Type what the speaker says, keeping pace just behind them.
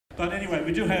But anyway,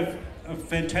 we do have a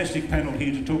fantastic panel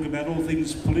here to talk about all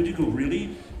things political,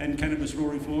 really, and cannabis law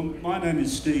reform. My name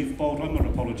is Steve Bolt. I'm not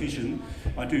a politician.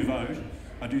 I do vote.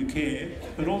 I do care.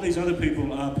 But all these other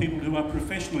people are people who are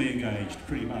professionally engaged,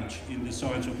 pretty much, in the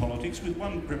science of politics, with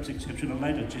one perhaps exception, a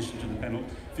late addition to the panel,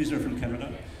 visitor from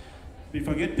Canada. If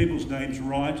I get people's names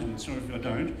right, and sorry if I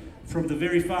don't, from the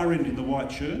very far end in the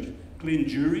white shirt,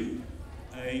 Druery,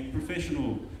 a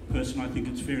professional person, I think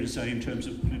it's fair to say, in terms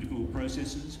of political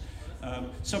processes.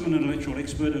 Someone, an electoral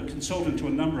expert, a consultant to a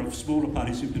number of smaller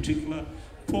parties in particular.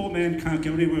 Poor man can't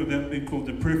go anywhere without being called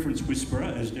the preference whisperer,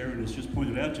 as Derryn has just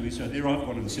pointed out to me, so there I've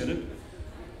gone and said it.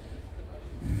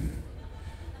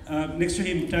 Next to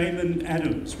him, Damon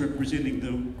Adams, representing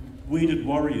the Weeded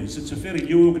Warriors. It's a fairly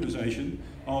new organisation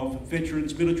of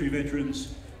veterans, military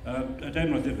veterans.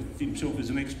 Damon identifies himself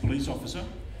as an ex-police officer,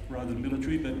 rather than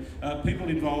military, but people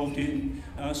involved in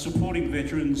supporting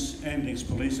veterans and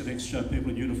ex-police and ex-people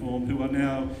in uniform who are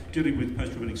now dealing with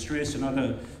post-traumatic stress and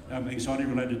other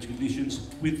anxiety-related conditions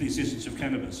with the assistance of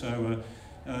cannabis. So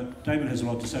Damon has a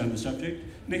lot to say on the subject.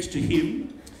 Next to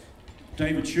him,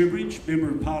 David Shoebridge, Member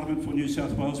of Parliament for New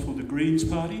South Wales for the Greens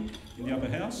Party in the upper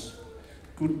house.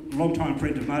 Good long-time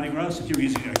friend of MardiGrass, and here he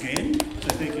is again,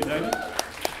 so thank you, David.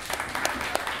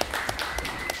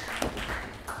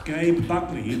 Gabe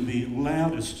Buckley in the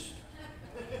loudest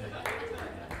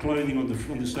clothing on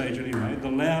the stage anyway, the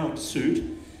loud suit.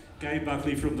 Gabe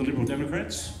Buckley from the Liberal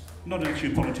Democrats, not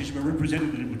actually a politician, but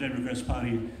representing the Liberal Democrats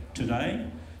Party today.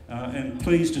 And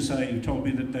pleased to say, he told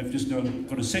me that they've just got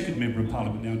a second Member of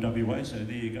Parliament now in WA, so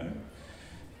there you go.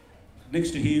 Next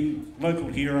to him, local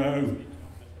hero,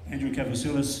 Andrew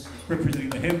Kavasilas, representing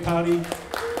the Hemp Party.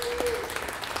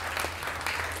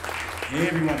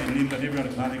 Everyone in Nimbin, everyone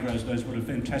at MardiGrass knows what a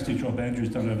fantastic job Andrew's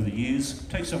done over the years.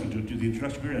 Takes someone to do the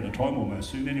introduction. We're out of time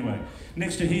almost soon. Anyway,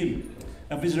 next to him,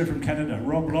 a visitor from Canada,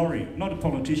 Rob Laurie, not a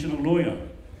politician, a lawyer,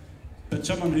 but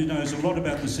someone who knows a lot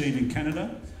about the scene in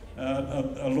Canada,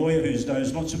 a lawyer who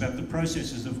knows lots about the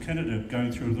processes of Canada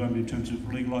going through at the moment in terms of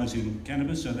legalising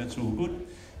cannabis, so that's all good,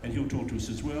 and he'll talk to us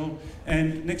as well.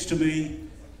 And next to me,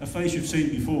 a face you've seen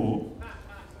before,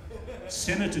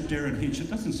 Senator Derryn Hinch. It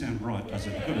doesn't sound right, does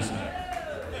it? I've got to say.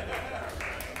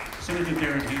 Senator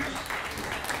Derryn Hinch,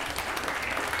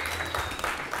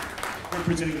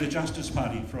 representing the Justice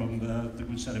Party from the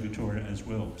good state of Victoria as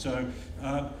well. So,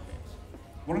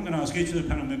 what I'm going to ask each of the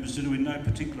panel members to do in no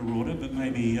particular order, but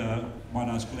maybe might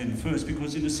ask Glenn first,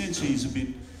 because in a sense he's a bit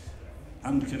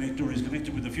unconnected, or he's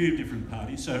connected with a few different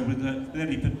parties, so without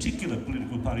any particular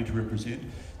political party to represent.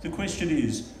 The question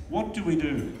is, what do we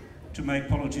do to make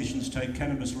politicians take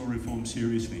cannabis law reform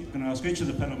seriously? I'm going to ask each of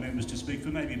the panel members to speak for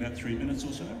maybe about 3 minutes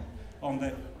or so on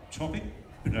that topic.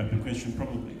 An open question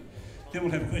probably. Then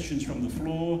we'll have questions from the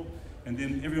floor, and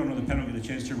then everyone on the panel will get a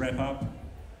chance to wrap up.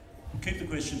 We'll keep the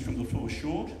questions from the floor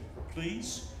short,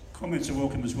 please. Comments are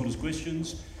welcome as well as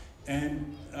questions.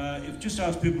 And just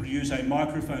ask people to use a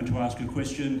microphone to ask a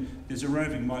question. There's a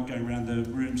roving mic going around the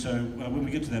room, so when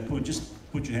we get to that point, just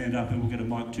put your hand up and we'll get a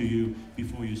mic to you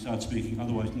before you start speaking.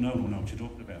 Otherwise, no one will know what you're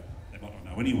talking about. They might not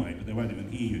know anyway, but they won't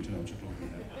even hear you to know what you're talking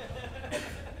about.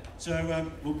 So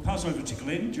we'll pass over to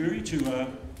Glenn Druery, to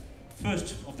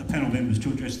first of the panel members, to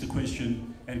address the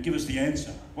question and give us the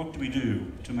answer. What do we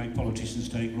do to make politicians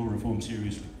take law reform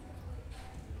seriously?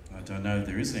 I don't know if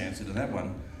there is an answer to that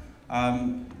one.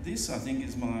 This, I think,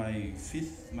 is my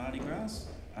 5th MardiGrass.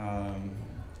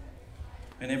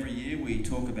 And every year we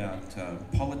talk about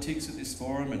politics at this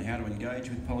forum and how to engage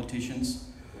with politicians.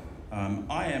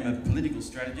 I am a political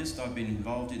strategist. I've been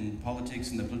involved in politics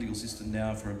and the political system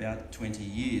now for about 20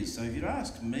 years. So if you'd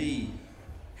ask me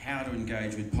how to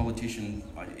engage with politicians,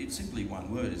 it's simply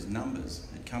one word, is numbers.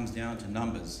 It comes down to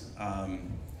numbers.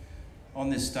 On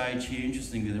this stage here,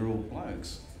 interestingly, they're all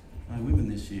blokes. No women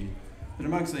this year. But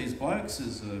amongst these blokes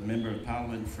is a Member of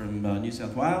Parliament from New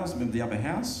South Wales, a member of the Upper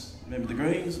House, a member of the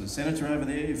Greens, a senator over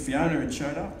there. Fiona had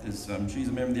showed up. She's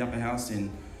a member of the Upper House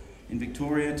in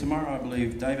Victoria. Tomorrow, I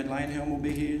believe, David Lanehelm will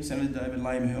be here, Senator David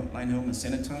Lanehelm, a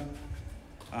senator.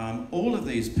 All of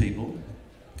these people,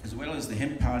 as well as the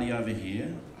Hemp Party over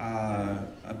here, are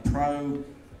pro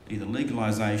either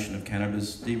legalisation of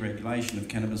cannabis, deregulation of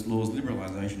cannabis laws,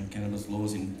 liberalisation of cannabis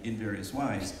laws in various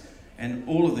ways. And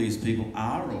all of these people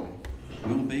are or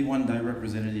will be one day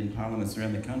represented in parliaments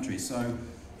around the country. So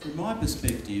from my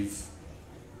perspective,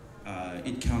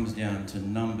 it comes down to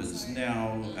numbers.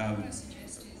 Now,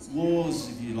 wars,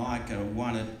 if you like, are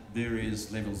won at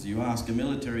various levels. You ask a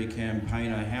military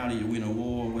campaigner, how do you win a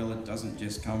war? Well, it doesn't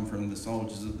just come from the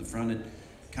soldiers at the front, it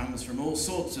comes from all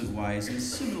sorts of ways. And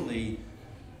similarly,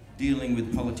 dealing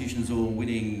with politicians or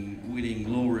winning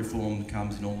law reform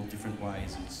comes in all different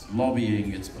ways. It's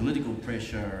lobbying, it's political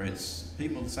pressure, it's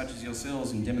people such as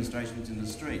yourselves in demonstrations in the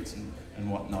streets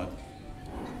and whatnot.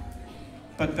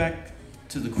 But back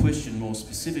to the question more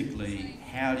specifically,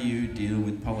 how do you deal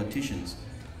with politicians?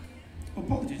 Well,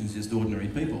 politicians are just ordinary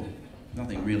people.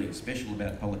 Nothing really special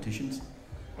about politicians.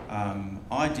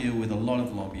 I deal with a lot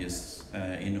of lobbyists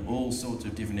in all sorts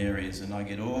of different areas, and I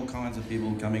get all kinds of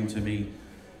people coming to me,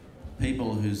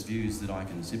 people whose views that I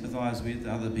can sympathise with,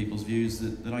 other people's views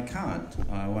that I can't.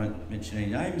 I won't mention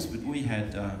any names, but we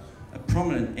had a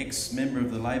prominent ex-member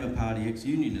of the Labor Party,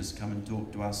 ex-unionist, come and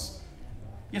talk to us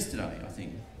yesterday, I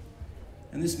think.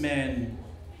 And this man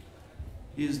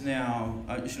is now,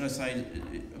 should I say,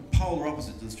 polar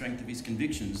opposite to the strength of his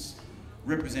convictions,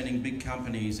 representing big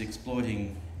companies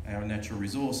exploiting our natural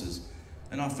resources.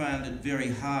 And I found it very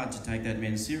hard to take that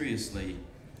man seriously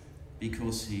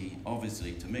because he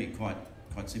obviously, to me, quite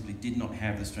simply did not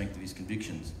have the strength of his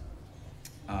convictions.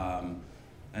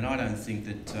 And I don't think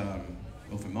that,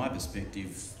 well, from my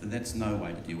perspective, that's no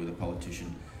way to deal with a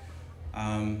politician.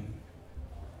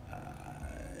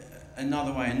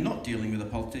 Another way of not dealing with a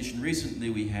politician, recently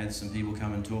we had some people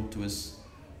come and talk to us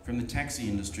from the taxi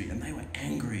industry, and they were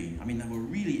angry. I mean, they were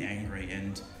really angry,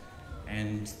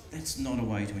 and that's not a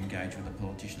way to engage with a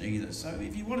politician either. So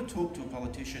if you want to talk to a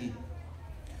politician,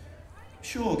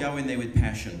 sure, go in there with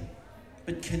passion,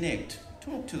 but connect,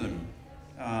 talk to them,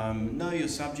 know your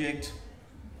subject,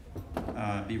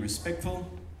 be respectful,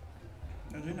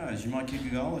 and who knows, you might kick a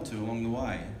goal or two along the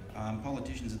way.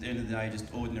 Politicians, at the end of the day, are just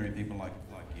ordinary people like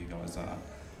you guys are.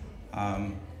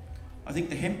 I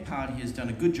think the Hemp Party has done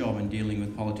a good job in dealing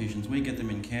with politicians. We get them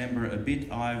in Canberra a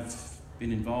bit. I've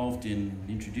been involved in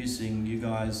introducing you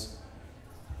guys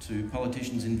to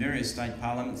politicians in various state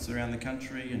parliaments around the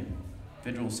country and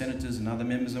federal senators and other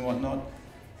members and whatnot.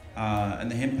 And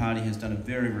the Hemp Party has done a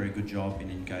very, very good job in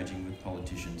engaging with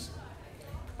politicians.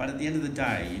 But at the end of the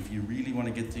day, if you really want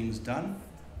to get things done,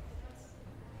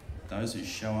 those who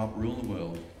show up rule the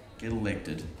world, get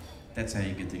elected. That's how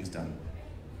you get things done.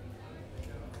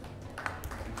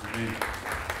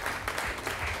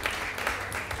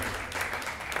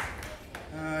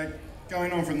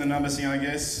 Going on from the numbers here, I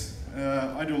guess,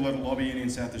 I do a lot of lobbying in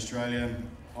South Australia.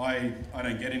 I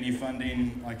don't get any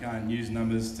funding. I can't use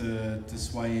numbers to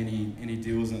sway any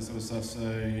deals and that sort of stuff,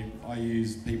 so I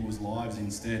use people's lives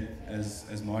instead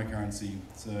as my currency.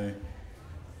 So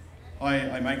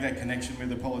I make that connection with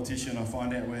the politician. I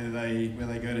find out where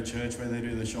they go to church, where they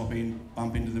do the shopping,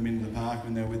 bump into them into the park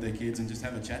when they're with their kids, and just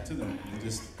have a chat to them. And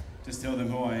just tell them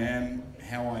who I am,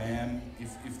 how I am,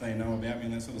 if they know about me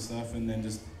and that sort of stuff, and then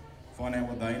just find out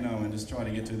what they know and just try to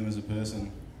get to them as a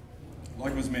person.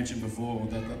 Like was mentioned before,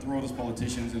 that they're all just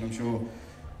politicians, and I'm sure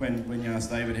when you ask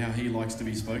David how he likes to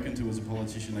be spoken to as a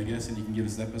politician, I guess, and you can give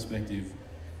us that perspective.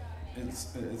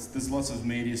 There's lots of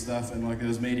media stuff, and like there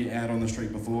was media out on the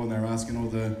street before, and they were asking all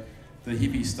the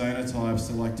hippie stoner types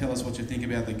to like tell us what you think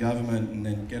about the government, and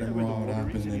then get them riled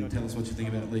up, and then tell us what you think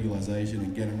about legalisation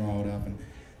and get them riled up. And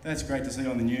that's great to see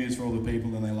on the news for all the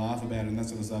people, and they laugh about it and that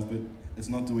sort of stuff, but it's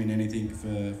not doing anything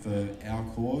for our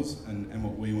cause and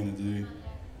what we want to do.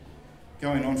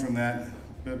 Going on from that,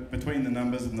 but between the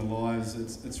numbers and the lives,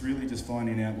 it's really just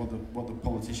finding out what the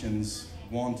politicians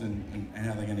want and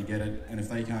how they're going to get it. And if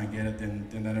they can't get it, then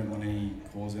they don't want any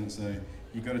cause in it. So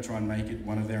you've got to try and make it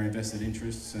one of their invested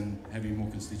interests, and having more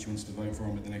constituents to vote for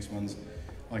them at the next ones.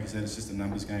 Like I said, it's just a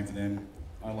numbers game for them.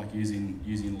 I like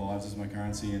using lives as my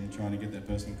currency and trying to get that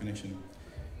personal connection.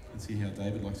 Let's see how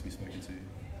David likes to be spoken to.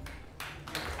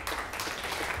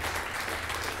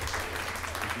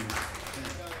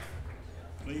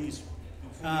 Please,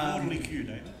 orderly queue,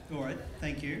 David. All right,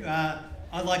 thank you.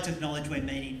 I'd like to acknowledge we're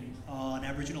meeting on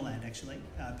Aboriginal land, actually.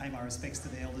 Pay my respects to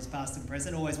the elders past and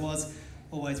present. Always was,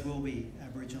 always will be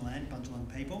Aboriginal land, Bundjalung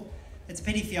people. It's a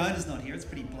pity Fiona's not here. It's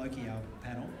pretty blokey, our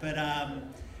panel. But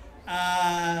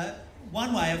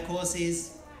one way, of course,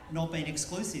 is not being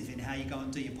exclusive in how you go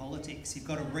and do your politics. You've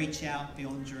got to reach out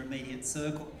beyond your immediate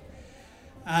circle.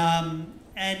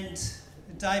 And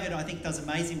David, I think, does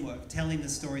amazing work telling the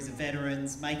stories of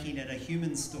veterans, making it a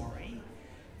human story,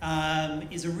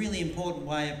 is a really important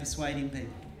way of persuading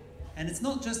people. And it's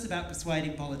not just about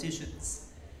persuading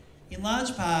politicians. In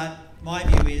large part, my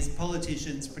view is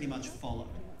politicians pretty much follow.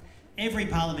 Every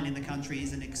parliament in the country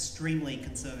is an extremely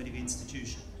conservative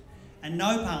institution. And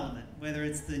no parliament, whether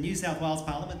it's the New South Wales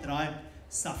Parliament that I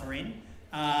suffer in,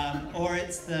 or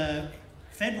it's the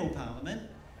federal parliament,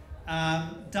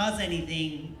 does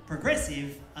anything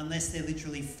progressive unless they're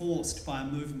literally forced by a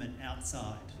movement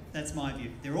outside. That's my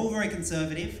view. They're all very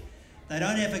conservative. They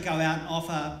don't ever go out and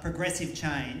offer progressive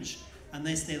change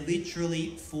unless they're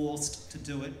literally forced to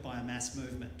do it by a mass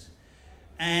movement.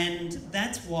 And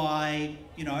that's why,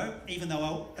 you know, even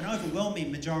though an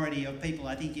overwhelming majority of people,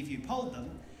 I think if you polled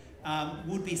them,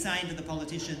 would be saying to the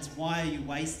politicians, why are you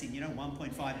wasting, you know,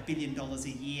 $1.5 billion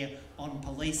a year on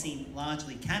policing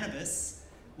largely cannabis?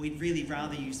 We'd really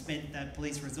rather you spent that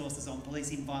police resources on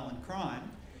policing violent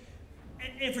crime.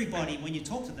 Everybody, when you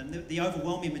talk to them, the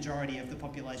overwhelming majority of the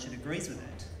population agrees with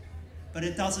it. But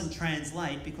it doesn't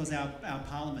translate because our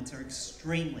parliaments are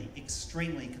extremely,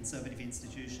 extremely conservative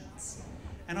institutions.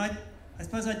 And I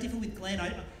suppose I differ with Glenn.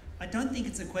 I don't think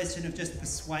it's a question of just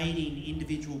persuading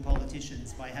individual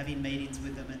politicians by having meetings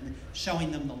with them and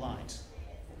showing them the light.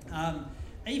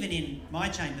 Even in my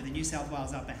chamber, the New South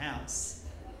Wales Upper House,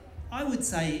 I would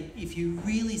say if you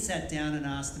really sat down and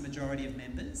asked the majority of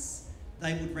members,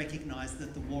 they would recognise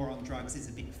that the war on drugs is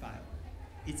a big fail.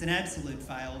 It's an absolute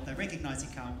fail. They recognise you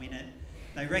can't win it.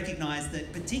 They recognise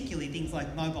that particularly things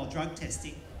like mobile drug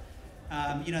testing,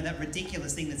 you know, that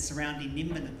ridiculous thing that's surrounding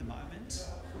Nimbin at the moment,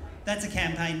 that's a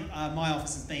campaign my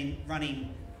office has been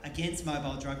running against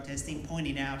mobile drug testing,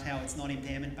 pointing out how it's not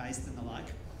impairment-based and the like.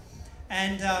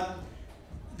 And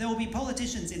there will be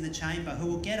politicians in the chamber who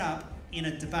will get up in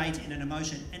a debate, in an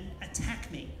emotion, and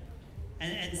attack me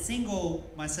and single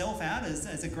myself out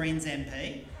as a Greens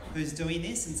MP who's doing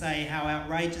this and say how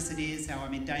outrageous it is, how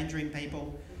I'm endangering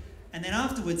people. And then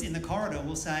afterwards in the corridor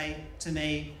will say to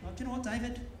me, well, do you know what,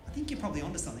 David? I think you're probably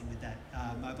onto something with that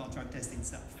mobile drug testing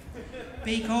stuff.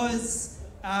 Because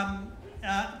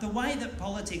the way that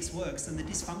politics works and the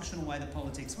dysfunctional way that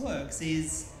politics works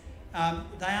is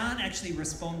they aren't actually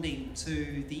responding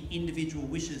to the individual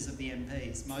wishes of the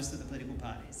MPs, most of the political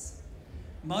parties.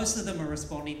 Most of them are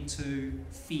responding to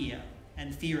fear,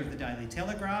 and fear of the Daily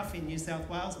Telegraph in New South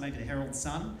Wales, maybe the Herald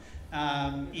Sun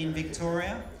in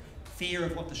Victoria, fear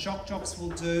of what the shock jocks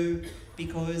will do,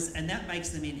 and that makes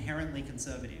them inherently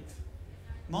conservative.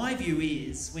 My view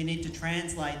is we need to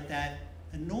translate that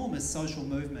enormous social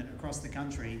movement across the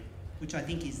country, which I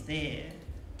think is there,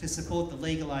 to support the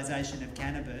legalisation of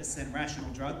cannabis and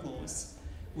rational drug laws.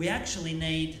 We actually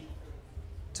need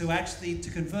to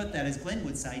convert that, as Glenn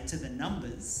would say, to the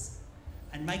numbers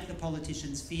and make the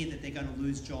politicians fear that they're going to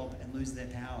lose job and lose their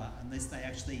power unless they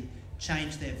actually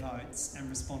change their votes and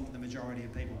respond to the majority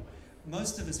of people.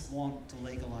 Most of us want to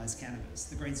legalise cannabis.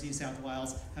 The Greens New South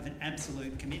Wales have an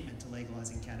absolute commitment to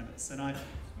legalising cannabis. And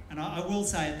I will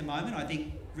say at the moment, I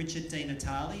think Richard Di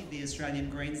Natale, the Australian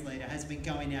Greens leader, has been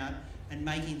going out and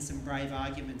making some brave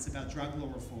arguments about drug law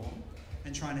reform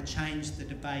and trying to change the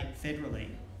debate federally.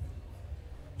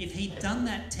 If he'd done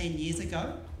that 10 years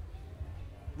ago,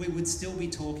 we would still be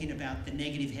talking about the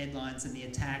negative headlines and the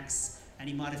attacks, and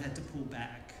he might have had to pull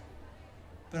back.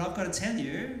 But I've got to tell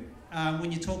you,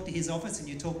 when you talk to his office and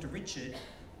you talk to Richard,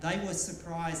 they were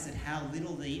surprised at how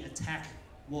little the attack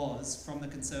was from the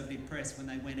Conservative press when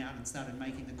they went out and started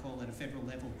making the call at a federal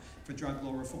level for drug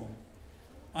law reform.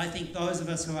 I think those of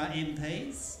us who are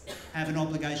MPs have an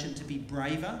obligation to be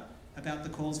braver about the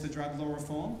calls for drug law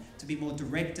reform, to be more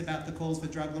direct about the calls for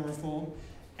drug law reform,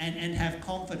 and have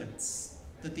confidence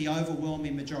that the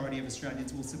overwhelming majority of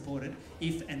Australians will support it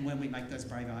if and when we make those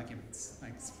brave arguments.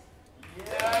 Thanks.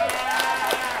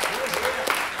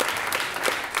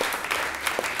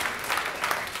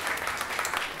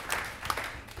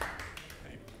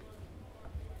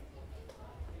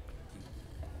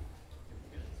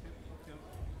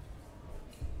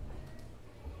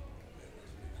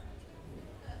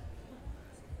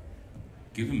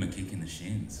 Give them a kick in the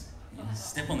shins. You know,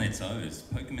 step on their toes,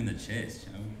 poke them in the chest,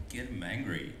 you know, get them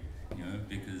angry, you know,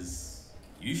 because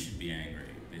you should be angry,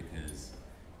 because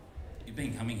you've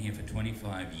been coming here for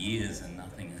 25 years and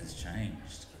nothing has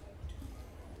changed.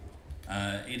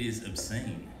 It is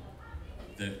obscene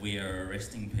that we are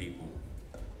arresting people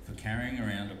for carrying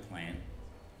around a plant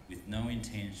with no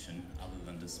intention other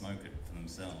than to smoke it for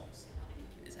themselves.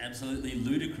 It's absolutely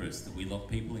ludicrous that we lock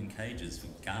people in cages for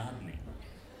gardening.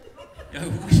 You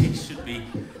know, we should be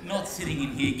not sitting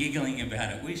in here giggling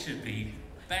about it. We should be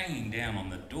banging down on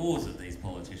the doors of these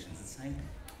politicians and saying,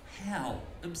 how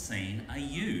obscene are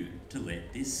you to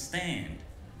let this stand?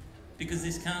 Because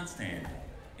this can't stand.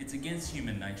 It's against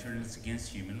human nature and it's against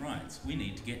human rights. We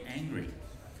need to get angry.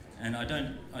 And I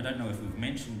don't know if we've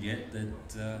mentioned yet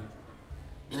that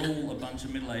we're all a bunch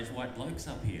of middle-aged white blokes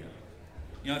up here.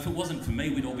 You know, if it wasn't for me,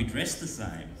 we'd all be dressed the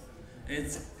same.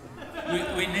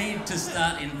 We need to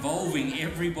start involving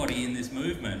everybody in this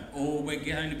movement, or we're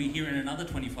going to be here in another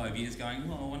 25 years going,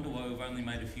 well, I wonder why we've only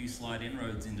made a few slight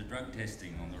inroads into drug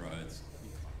testing on the roads.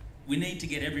 We need to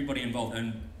get everybody involved,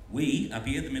 and We, up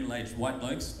here, the middle-aged white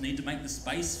blokes, need to make the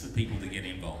space for people to get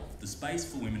involved, the space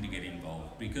for women to get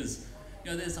involved, because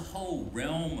there's a whole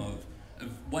realm of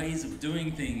ways of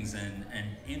doing things and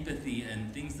empathy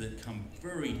and things that come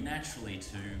very naturally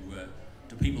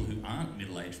to people who aren't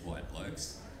middle-aged white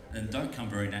blokes and don't come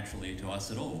very naturally to us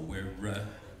at all. We're,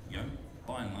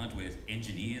 by and large, we're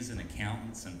engineers and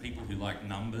accountants and people who like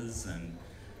numbers and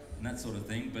that sort of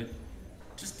thing, but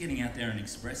just getting out there and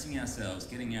expressing ourselves,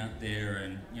 getting out there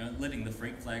and letting the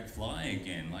freak flag fly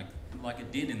again, like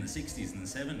it did in the 60s and the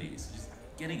 70s. Just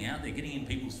getting out there, getting in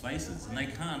people's faces, and they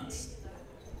can't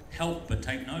help but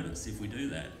take notice if we do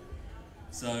that.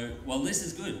 So, while this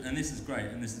is good and this is great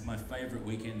and this is my favourite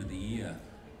weekend of the year,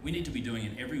 we need to be doing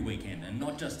it every weekend, and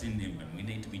not just in Nimbin. We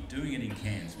need to be doing it in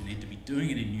Cairns, we need to be doing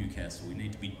it in Newcastle, we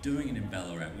need to be doing it in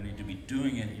Ballarat, we need to be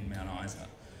doing it in Mount Isa.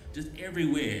 Just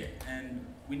everywhere, and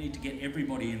we need to get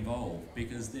everybody involved,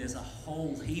 because there's a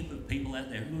whole heap of people out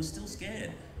there who are still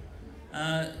scared,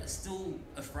 still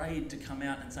afraid to come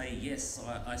out and say, yes,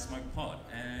 I smoke pot,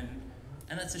 and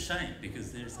that's a shame,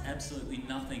 because there's absolutely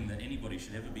nothing that anybody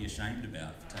should ever be ashamed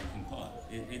about for taking pot.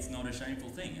 It's not a shameful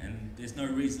thing, and there's no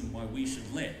reason why we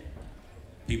should let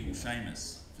people shame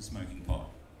us for smoking pot,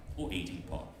 or eating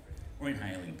pot, or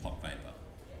inhaling pot vapour.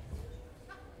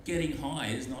 Getting high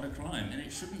is not a crime, and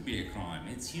it shouldn't be a crime.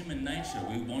 It's human nature.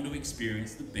 We want to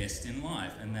experience the best in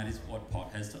life, and that is what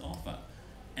pot has to offer.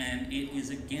 And it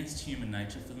is against human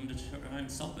nature for them to try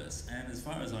and stop us. And as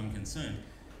far as I'm concerned,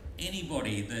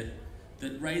 anybody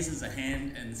that raises a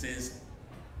hand and says,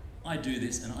 I do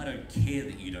this and I don't care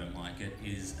that you don't like it,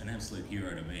 is an absolute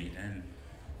hero to me. And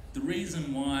the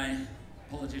reason why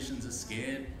politicians are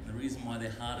scared, the reason why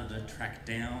they're harder to track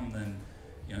down than,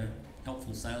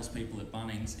 helpful salespeople at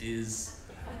Bunnings, is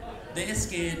they're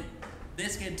scared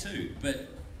too, but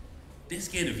they're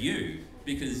scared of you,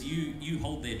 because you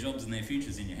hold their jobs and their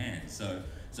futures in your hands. So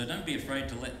don't be afraid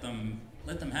to let them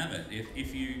have it.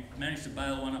 If you manage to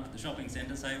bail one up at the shopping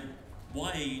centre, say,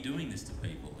 why are you doing this to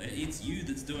people? It's you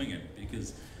that's doing it,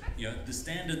 because the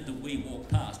standard that we walk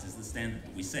past is the standard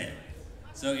that we set.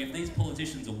 So if these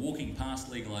politicians are walking past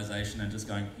legalisation and just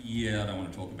going, yeah, I don't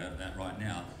want to talk about that right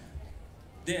now,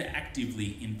 they're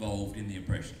actively involved in the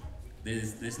oppression.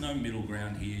 There's no middle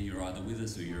ground here. You're either with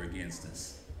us or you're against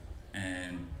us.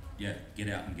 And get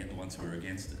out and get the ones who are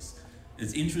against us.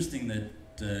 It's interesting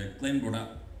that Glenn brought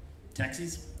up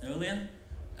taxis earlier.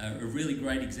 A really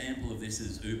great example of this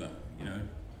is Uber.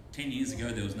 10 years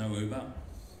ago there was no Uber.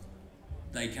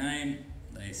 They came,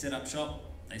 they set up shop,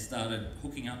 they started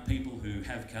hooking up people who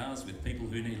have cars with people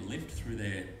who need a lift through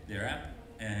their app,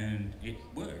 and it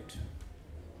worked.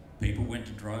 People went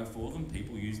to drive for them,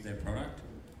 people used their product,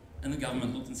 and the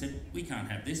government looked and said, we can't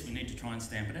have this, we need to try and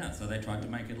stamp it out. So they tried to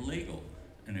make it illegal.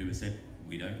 And Uber said,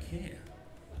 we don't care.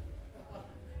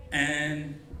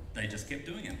 And they just kept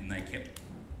doing it, and they kept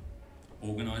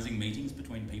organising meetings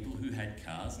between people who had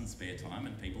cars and spare time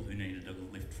and people who needed a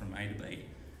lift from A to B.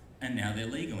 And now they're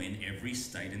legal in every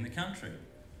state in the country,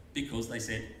 because they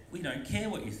said, we don't care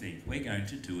what you think, we're going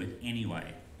to do it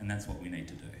anyway. And that's what we need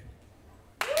to do.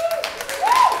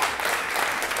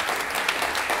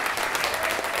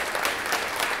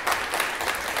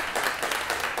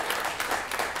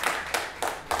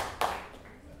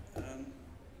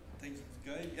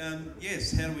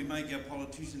 Yes, how do we make our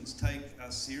politicians take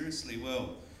us seriously?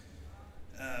 Well,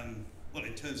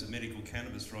 in terms of medical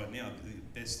cannabis right now,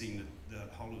 the best thing that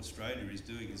the whole of Australia is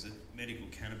doing is that medical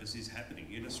cannabis is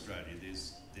happening in Australia.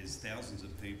 There's thousands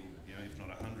of people, if not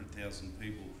 100,000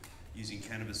 people using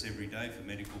cannabis every day for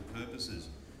medical purposes,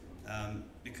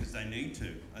 because they need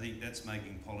to. I think that's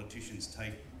making politicians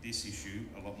take this issue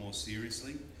a lot more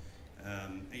seriously.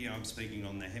 I'm speaking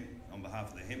on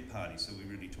behalf of the Hemp Party, so we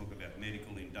really talk about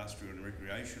medical, industrial and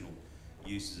recreational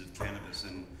uses of cannabis,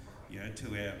 and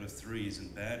 2 out of 3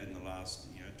 isn't bad in the last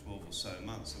 12 or so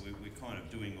months, so we're kind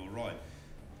of doing all right.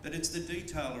 But it's the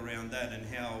detail around that and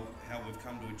how we've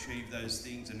come to achieve those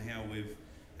things, and how we've,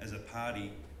 as a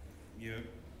party,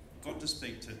 got to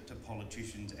speak to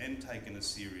politicians and taken us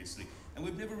seriously. And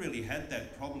we've never really had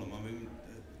that problem. I mean,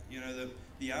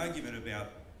 the argument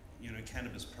about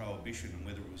cannabis prohibition and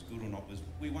whether it was good or not,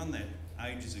 we won that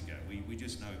ages ago. We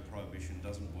just know prohibition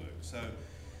doesn't work. So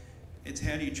it's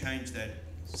how do you change that,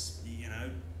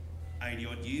 80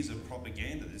 odd years of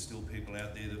propaganda. There's still people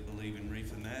out there that believe in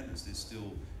reefer madness. There's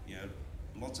still,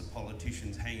 lots of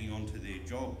politicians hanging on to their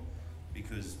job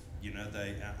because, they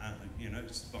are,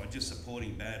 by just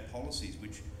supporting bad policies,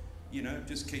 which,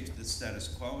 just keeps the status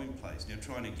quo in place. Now,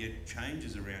 trying to get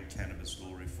changes around cannabis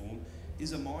law reform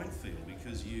is a minefield,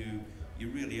 because you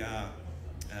really are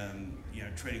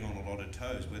treading on a lot of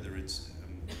toes, whether it's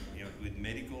with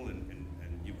medical and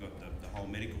you've got the whole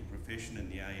medical profession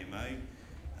and the AMA.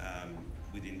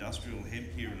 With industrial hemp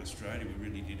here in Australia, we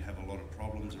really did have a lot of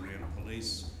problems around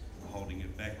police holding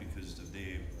it back because of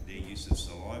their use of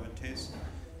saliva tests.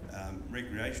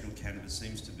 Recreational cannabis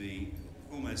seems to be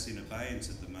almost in abeyance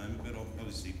at the moment, but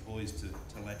obviously poised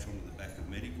to latch onto the back of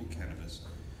medical cannabis.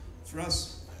 For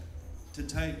us to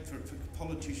take, for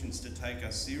politicians to take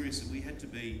us seriously, we had to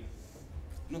be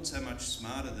not so much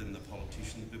smarter than the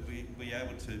politicians, but be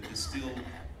able to distill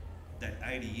that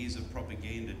 80 years of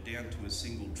propaganda down to a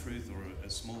single truth or a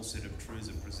small set of truths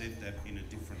and present that in a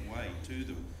different way to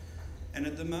them. And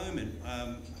at the moment,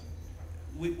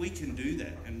 we can do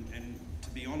that. And to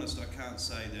be honest, I can't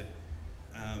say that,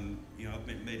 I've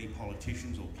met many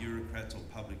politicians or bureaucrats or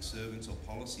public servants or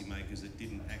policymakers that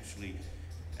didn't actually,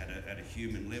 at a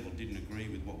human level, didn't agree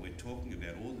with what we're talking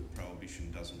about, or that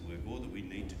prohibition doesn't work, or that we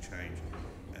need to change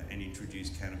and introduce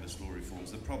cannabis law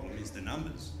reforms. The problem is the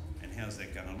numbers. And how's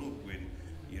that going to look when,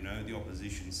 the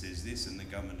opposition says this and the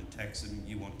government attacks them?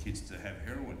 You want kids to have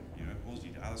heroin. All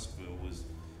you'd ask for was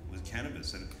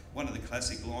cannabis. And one of the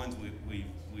classic lines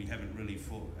we haven't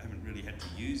really had to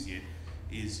use yet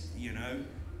is,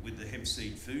 with the hemp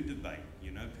seed food debate,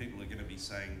 people are going to be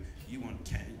saying, you want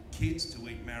kids to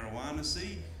eat marijuana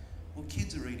seed? Well,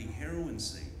 kids are eating heroin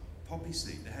seed, poppy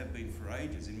seed. They have been for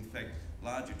ages. And in fact,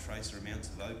 larger tracer amounts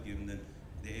of opium than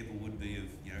there ever would be of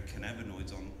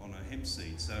cannabinoids on a hemp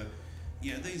seed. So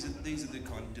these are the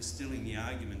kind of distilling the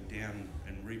argument down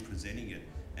and representing it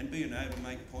and being able to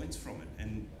make points from it.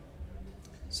 And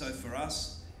so for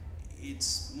us,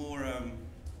 it's more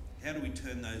how do we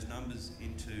turn those numbers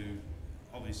into,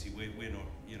 obviously we're not,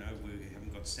 we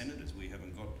haven't got senators, we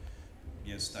haven't got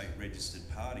state registered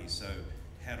parties. So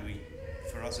how do we,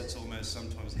 for us it's almost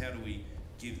sometimes how do we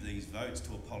give these votes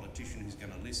to a politician who's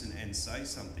going to listen and say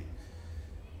something?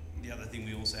 The other thing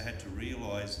we also had to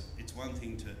realise, it's one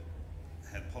thing to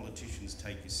have politicians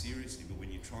take you seriously, but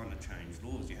when you're trying to change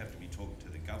laws, you have to be talking to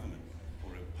the government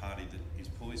or a party that is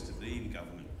poised to be in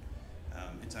government.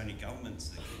 It's only governments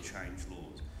that can change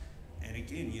laws. And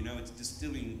again, it's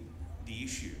distilling the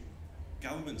issue.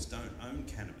 Governments don't own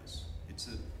cannabis. It's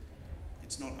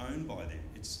not owned by them.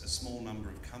 It's a small number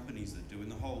of companies that do in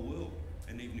the whole world.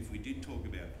 And even if we did talk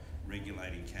about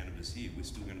regulating cannabis here, we're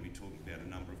still going to be talking about a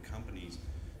number of companies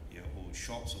or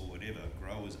shops or whatever,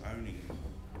 growers owning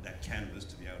that cannabis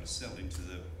to be able to sell into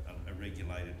a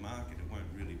regulated market. It won't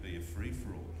really be a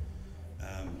free-for-all.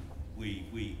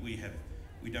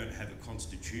 We don't have a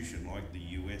constitution like the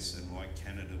US and like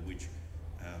Canada, which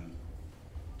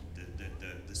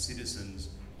the citizens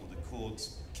or the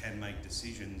courts can make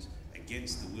decisions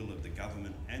against the will of the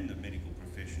government and the medical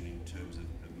profession in terms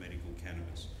of medical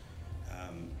cannabis.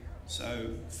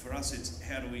 So for us, it's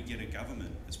how do we get a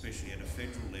government, especially at a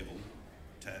federal level,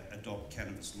 to adopt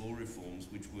cannabis law reforms,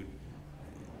 which would,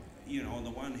 on the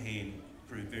one hand,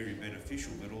 prove very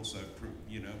beneficial, but also,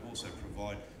 also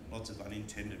provide lots of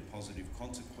unintended positive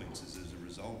consequences as a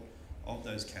result of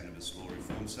those cannabis law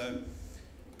reforms. So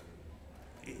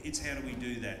it's how do we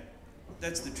do that?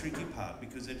 That's the tricky part,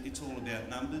 because it's all about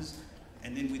numbers.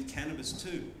 And then with cannabis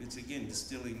too, it's again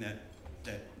distilling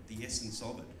the essence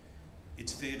of it.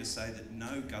 It's fair to say that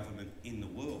no government in the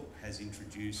world has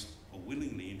introduced or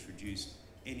willingly introduced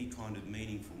any kind of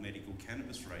meaningful medical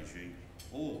cannabis regime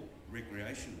or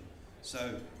recreational.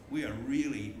 So we are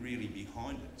really, really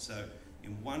behind it. So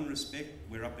in one respect,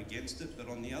 we're up against it, but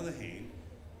on the other hand,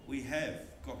 we have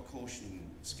got cautioning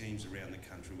schemes around the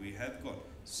country. We have got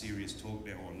serious talk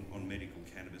now on medical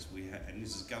cannabis. And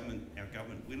this is our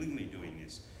government willingly doing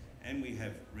this. And we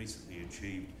have recently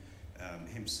achieved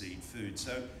hemp seed food.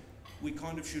 So we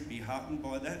kind of should be heartened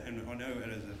by that, and I know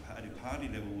at a party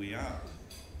level we are.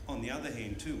 On the other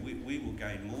hand too, we will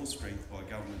gain more strength by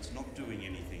governments not doing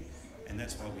anything, and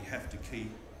that's why we have to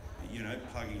keep,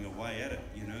 plugging away at it.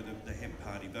 The hemp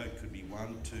party vote could be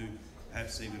 1, 2,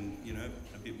 perhaps even,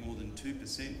 a bit more than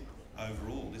 2%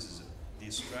 overall. This is the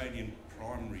Australian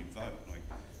primary vote,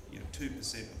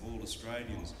 2% of all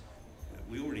Australians.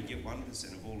 We already get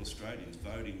 1% of all Australians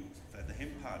voting for the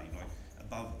hemp party,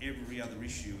 above every other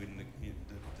issue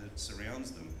that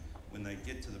surrounds them. When they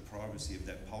get to the privacy of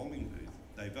that polling booth,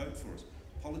 they vote for us.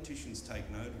 Politicians take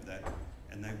note of that,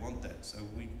 and they want that. So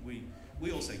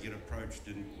we also get approached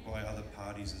by other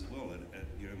parties as well,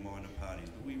 at minor parties.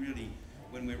 But we really,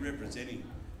 when we're representing,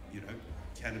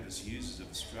 cannabis users of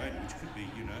Australia, which could be,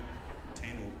 10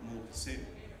 or more %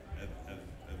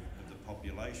 of the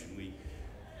population,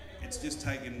 it's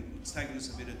taken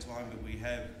us a bit of time, but we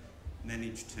have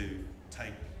managed to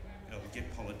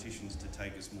get politicians to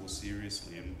take us more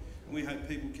seriously, and we hope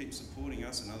people keep supporting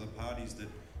us and other parties that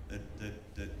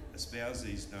that espouse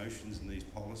these notions and these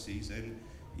policies. And,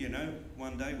 you know,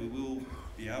 one day we will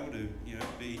be able to, you know,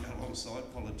 be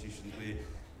alongside politicians where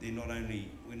we're not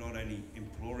only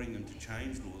imploring them to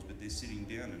change laws, but they're sitting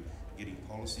down and getting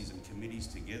policies and committees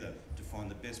together to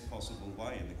find the best possible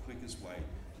way and the quickest way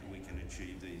that we can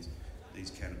achieve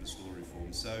these cannabis law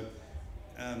reforms. So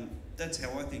that's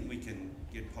how I think we can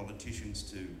get politicians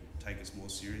to take us more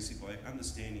seriously, by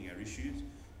understanding our issues,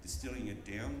 distilling it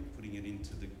down, putting it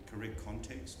into the correct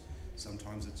context.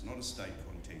 Sometimes it's not a state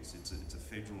context, it's a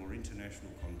federal or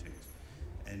international context,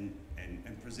 and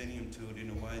presenting them to it in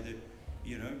a way that,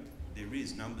 you know, there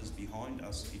is numbers behind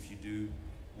us if you do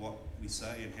what we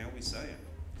say and how we say it.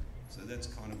 So that's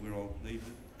kind of where I'll leave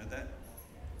it at that.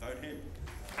 Vote Hemp.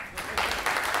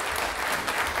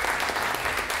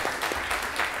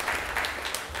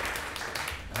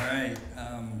 All right,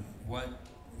 what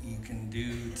you can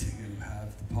do to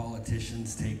have the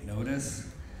politicians take notice?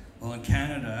 Well, in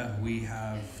Canada, we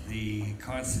have the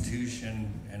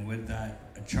Constitution, and with that,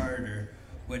 a charter,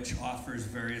 which offers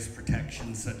various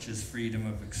protections such as freedom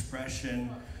of expression,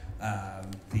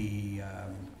 the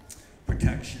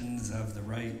protections of the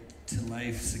right to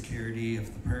life, security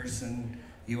of the person.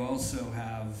 You also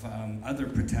have other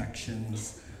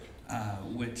protections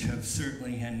which have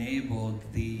certainly enabled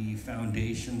the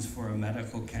foundations for a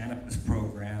medical cannabis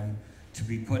program to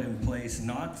be put in place,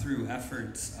 not through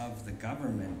efforts of the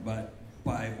government, but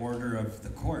by order of the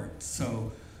court.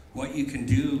 So what you can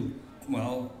do,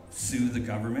 well, sue the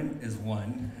government is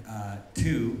one.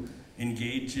 Two,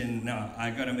 engage in, now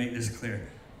I gotta make this clear,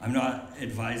 I'm not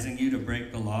advising you to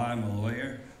break the law, I'm a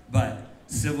lawyer, but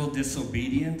civil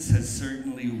disobedience has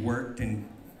certainly worked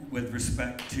with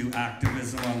respect to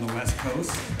activism on the West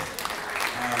Coast.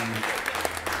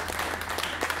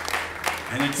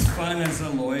 And it's fun as a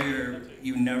lawyer,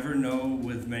 you never know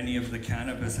with many of the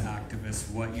cannabis activists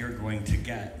what you're going to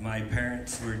get. My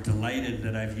parents were delighted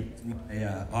that I've used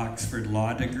my Oxford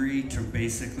law degree to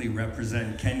basically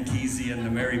represent Ken Kesey and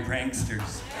the Merry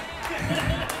Pranksters.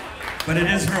 But it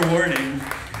is rewarding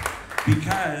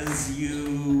because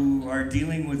you are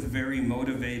dealing with very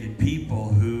motivated people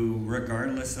who,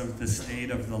 regardless of the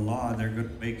state of the law, they're going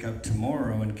to wake up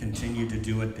tomorrow and continue to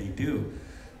do what they do.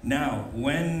 Now,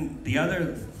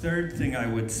 third thing I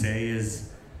would say is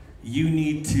you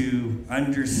need to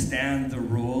understand the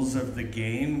rules of the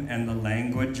game and the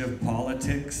language of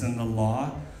politics and the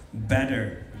law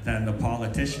better than the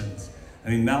politicians. I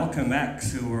mean, Malcolm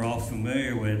X, who we're all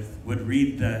familiar with, would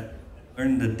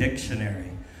learn the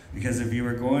dictionary. Because if you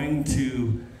were going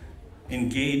to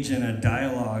engage in a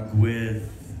dialogue with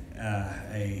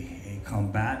a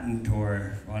combatant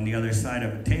or on the other side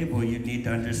of a table, you'd need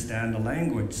to understand the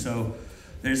language. So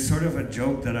there's sort of a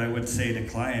joke that I would say to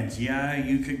clients, yeah,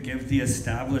 you could give the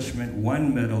establishment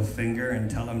one middle finger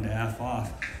and tell them to F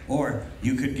off, or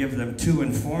you could give them two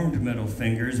informed middle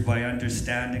fingers by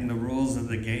understanding the rules of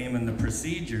the game and the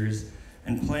procedures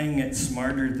and playing it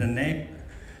smarter than they are.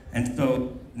 And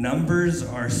so numbers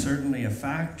are certainly a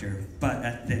factor, but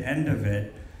at the end of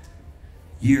it,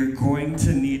 you're going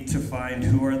to need to find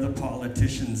who are the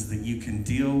politicians that you can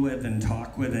deal with and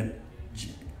talk with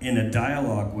in a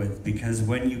dialogue with, because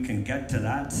when you can get to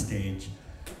that stage,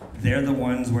 they're the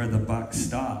ones where the buck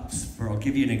stops. I'll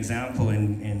give you an example.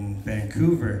 In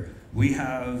Vancouver, we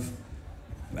have,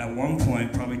 at one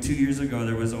point, probably 2 years ago,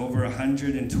 there was over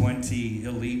 120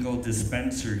 illegal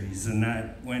dispensaries, and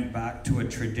that went back to a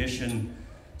tradition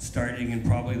starting in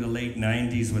probably the late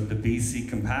 90s with the BC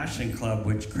Compassion Club,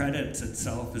 which credits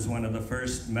itself as one of the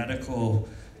first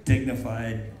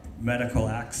dignified medical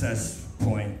access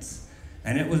points.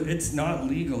 And it's not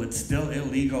legal, it's still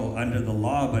illegal under the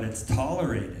law, but it's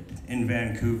tolerated in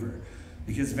Vancouver.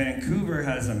 Because Vancouver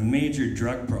has a major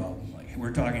drug problem. Like,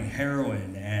 we're talking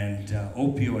heroin and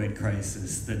opioid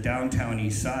crisis, the downtown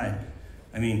east side.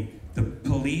 I mean, the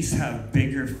police have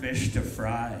bigger fish to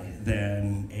fry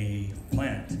than a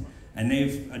plant. And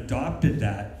they've adopted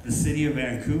that. The city of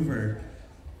Vancouver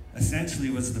essentially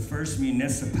was the first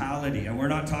municipality, and we're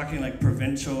not talking like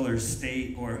provincial or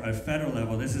state or a federal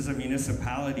level. This is a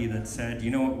municipality that said,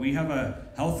 you know what, we have a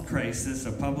health crisis,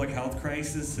 a public health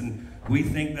crisis, and we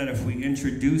think that if we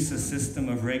introduce a system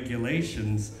of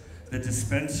regulations, the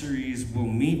dispensaries will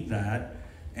meet that,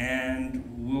 and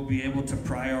we'll be able to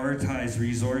prioritize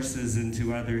resources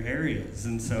into other areas.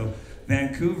 And so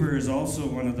Vancouver is also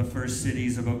one of the first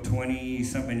cities about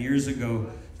 20-something years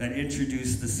ago that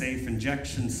introduced the safe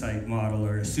injection site model,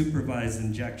 or a supervised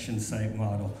injection site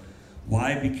model.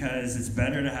 Why? Because it's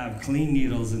better to have clean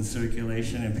needles in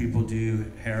circulation and people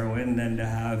do heroin than to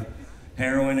have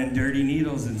heroin and dirty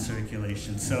needles in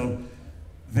circulation. So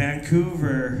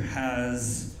Vancouver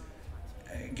has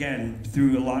again,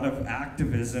 through a lot of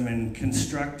activism and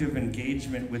constructive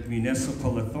engagement with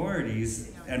municipal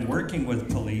authorities and working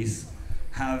with police,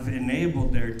 have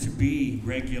enabled there to be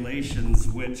regulations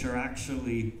which are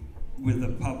actually with the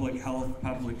public health,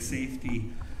 public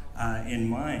safety in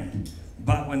mind.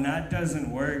 But when that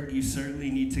doesn't work, you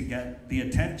certainly need to get the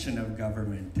attention of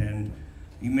government. And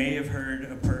you may have heard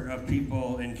of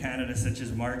people in Canada such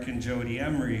as Mark and Jody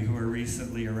Emery who were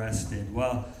recently arrested.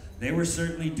 Well, they were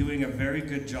certainly doing a very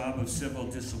good job of civil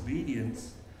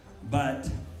disobedience, but,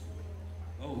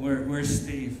 oh, where's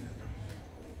Steve?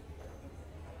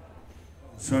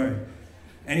 Sorry.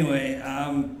 Anyway,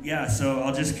 yeah, so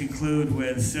I'll just conclude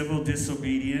with civil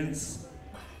disobedience,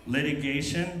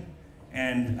 litigation,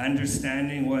 and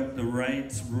understanding what the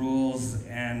rights, rules,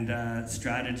 and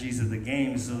strategies of the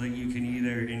game, so that you can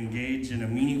either engage in a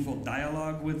meaningful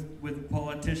dialogue with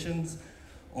politicians,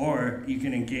 or you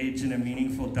can engage in a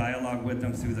meaningful dialogue with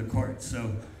them through the courts.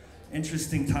 So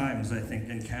interesting times, I think,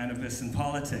 in cannabis and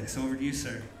politics. Over to you,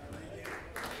 sir.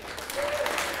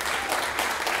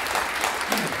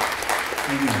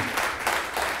 Thank you.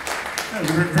 That was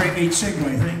a very neat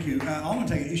segue, thank you. I want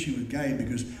to take an issue with Gabe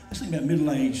because this thing about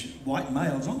middle-aged white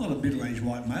males, I'm not a middle-aged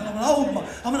white male,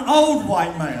 I'm an old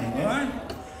white male, all right?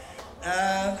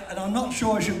 And I'm not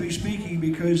sure I should be speaking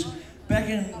because back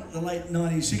in the late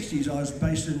 1960s, I was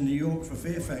based in New York for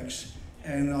Fairfax,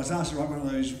 and I was asked to write one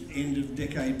of those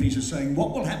end-of-decade pieces saying,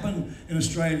 what will happen in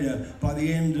Australia by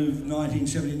the end of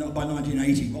 1979, by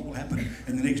 1980? What will happen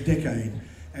in the next decade?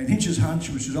 And Hinch's hunch,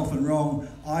 which is often wrong,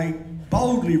 I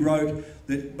boldly wrote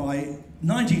that by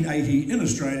 1980 in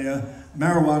Australia,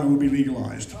 marijuana will be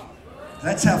legalised.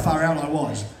 That's how far out I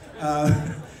was.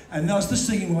 And I was just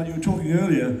thinking while you were talking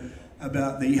earlier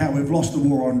about how we've lost the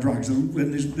war on drugs.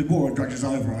 The war on drugs is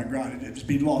over, I grant it, it's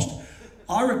been lost.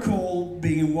 I recall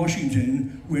being in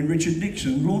Washington when Richard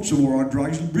Nixon launched the war on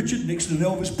drugs. Richard Nixon and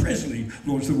Elvis Presley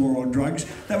launched the war on drugs.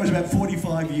 That was about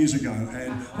 45 years ago,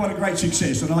 and what a great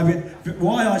success. And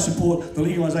why I support the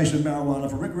legalisation of marijuana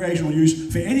for recreational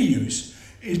use, for any use,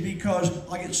 is because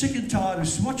I get sick and tired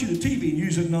of watching the TV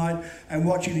news at night and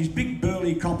watching these big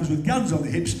burly coppers with guns on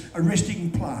their hips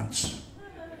arresting plants.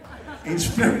 It's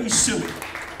very silly.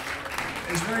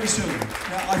 It's very silly.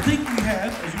 Now, I think we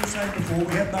have, as you were saying before,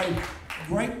 we have made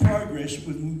great progress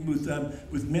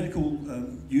with medical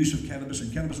use of cannabis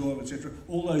and cannabis oil, etc.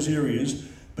 All those areas,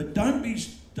 but don't be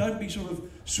sort of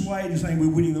swayed in saying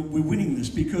we're winning this,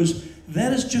 because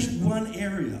that is just one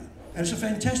area, and it's a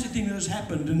fantastic thing that has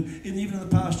happened. And even in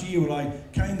the past year, when I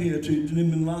came here to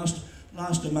Nimbin last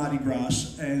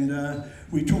MardiGrass, and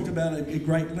we talked about it at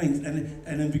great length.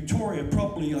 And in Victoria,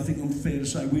 probably, I think I'm fair to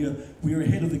say, we are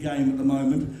ahead of the game at the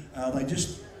moment.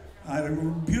 I had a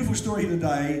beautiful story here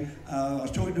today. I was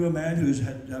talking to a man who's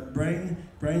had brain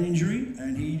injury,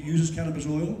 and he uses cannabis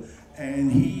oil.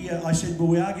 And I said, well,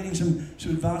 we are getting some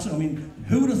advances. I mean,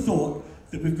 who would have thought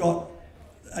that we've got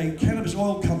a cannabis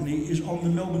oil company is on the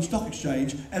Melbourne Stock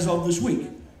Exchange as of this week?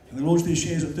 And they launched their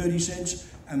shares at 30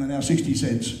 cents, and they're now 60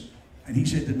 cents. And he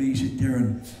said to me, he said,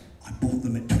 Derryn, I bought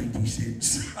them at 20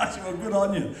 cents. I said, well, good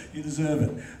on you. You deserve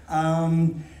it.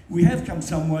 We have come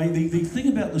some way. The thing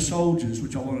about the soldiers,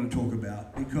 which I wanted to talk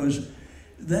about, because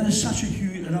that is such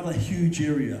another huge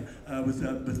area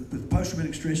with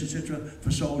post-traumatic stress, etc.,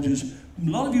 for soldiers. A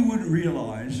lot of you wouldn't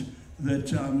realise that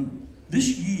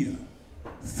this year,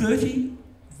 30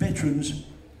 veterans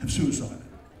have suicided.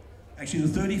 Actually,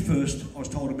 the 31st I was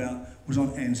told about was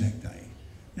on Anzac Day.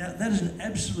 Now, that is an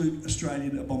absolute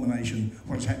Australian abomination,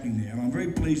 what is happening there. And I'm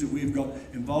very pleased that we've got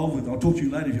involved with, I'll talk to you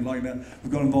later if you like,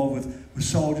 we've got involved with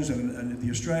soldiers and the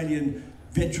Australian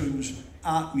Veterans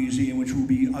Art Museum, which will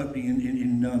be opening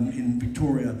in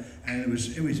Victoria. And it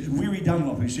was Weary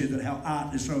Dunlop who said that how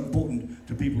art is so important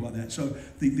to people like that. So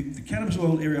the cannabis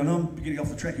oil area, I know I'm getting off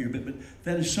the track here a bit, but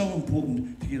that is so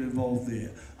important to get involved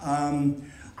there.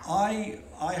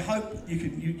 I hope you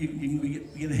can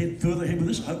get further ahead with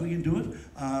this. I hope we can do it.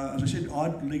 As I said,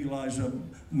 I'd legalise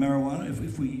marijuana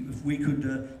if we could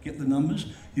get the numbers.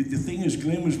 The thing, as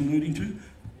Glenn was alluding to,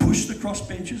 push the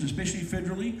crossbenchers, especially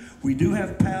federally. We do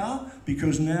have power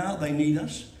because now they need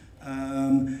us.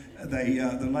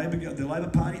 The Labor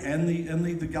Party and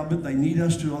the government, they need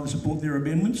us to either support their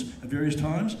amendments at various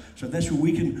times. So that's where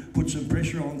we can put some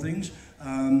pressure on things.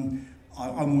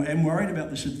 I am worried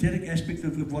about the synthetic aspect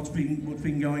of what's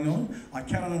been going on. I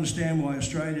cannot understand why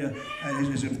Australia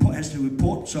has to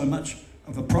import so much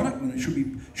of a product when it should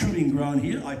be grown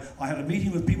here. I had a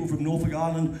meeting with people from Norfolk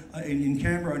Island in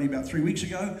Canberra only about 3 weeks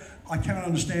ago. I cannot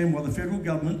understand why the federal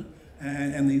government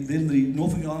then the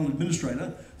Norfolk Island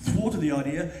administrator thwarted the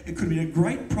idea. It could be a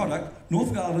great product.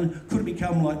 Norfolk Island could have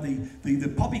become like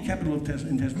the poppy capital of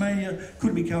in Tasmania, could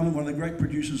have become one of the great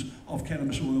producers of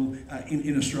cannabis oil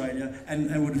in Australia,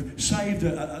 and would have saved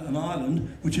an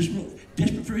island which is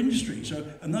desperate for industry. So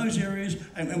in those areas,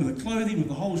 and with the clothing, with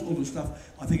the whole sort of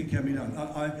stuff, I think it can be done.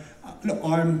 Look,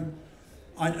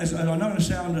 I know I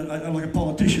sound like a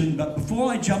politician, but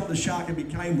before I jumped the shark and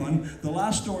became one, the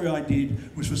last story I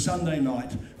did was for Sunday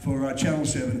night for Channel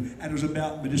 7, and it was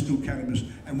about medicinal cannabis.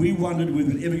 And we wondered if we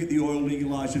would ever get the oil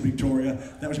legalised in Victoria.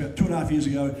 That was about 2.5 years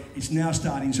ago. It's now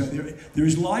starting. So there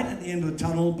is light at the end of the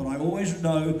tunnel, but I always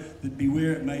know that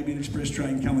beware, it may be an express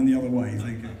train coming the other way.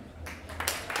 Thank you.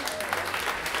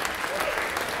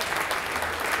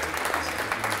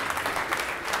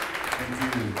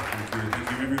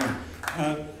 Thank you, everyone.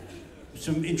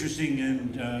 Some interesting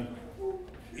and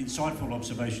insightful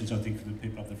observations, I think, from the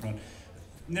people up the front.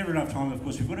 Never enough time, of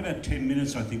course. We've got about 10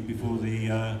 minutes, I think, before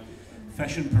the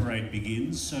fashion parade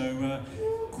begins. So,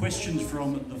 questions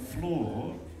from the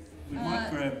floor. We might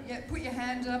grab... Yeah, put your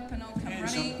hand up and I'll come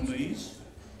hands running. Up, please.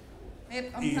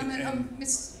 Yep, I'm coming. I'm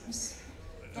Miss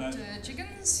Dr.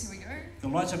 Chickens. Here we go. The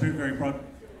lights up here are very bright.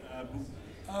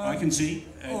 I can see.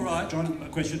 All right. John, a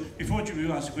question. Before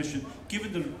you ask a question,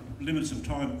 given the limits of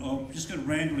time, I'm just going to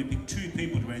randomly pick 2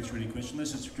 people to answer any question,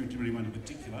 unless it's directed to anyone in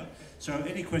particular. So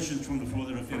any questions from the floor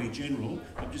that are fairly general,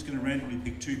 I'm just going to randomly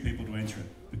pick 2 people to answer it.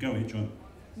 But go ahead, John.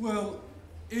 Well,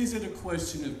 is it a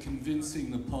question of convincing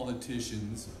the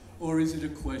politicians, or is it a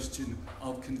question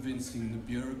of convincing the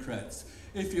bureaucrats?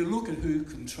 If you look at who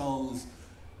controls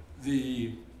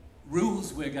the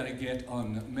rules we're going to get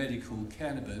on medical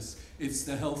cannabis, it's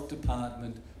the health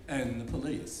department and the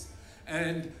police.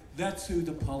 And that's who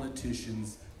the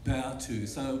politicians bow to.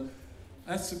 So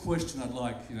that's the question I'd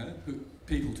like,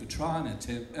 people to try and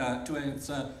attempt to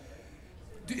answer.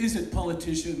 Is it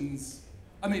politicians?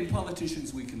 I mean,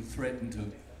 politicians we can threaten to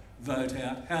vote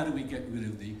out. How do we get rid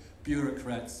of the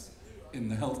bureaucrats in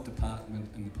the health department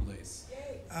and the police?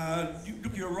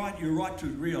 Look, you're right to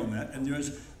agree on that, and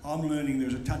I'm learning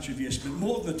there's a touch of yes, but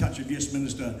more than a touch of yes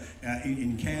minister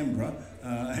in Canberra,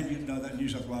 and you know that in New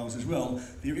South Wales as well,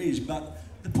 there is, but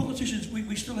the politicians,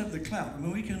 we still have the clout. I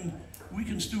mean, we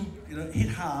can still hit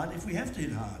hard if we have to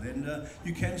hit hard, and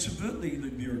you can subvert the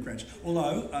bureaucrats.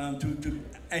 Although, to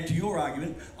add to your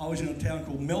argument, I was in a town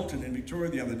called Melton in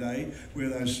Victoria the other day, where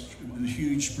there's the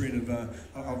huge spread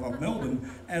of Melbourne,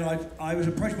 and I was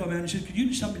approached by a man who said, "Could you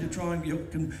do something to try and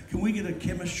can we get a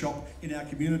chemist shop in our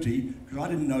community?" Because I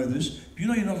didn't know this. You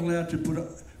know, you're not allowed to put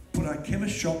a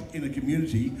chemist shop in a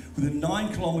community within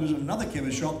 9 kilometres of another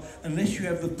chemist shop unless you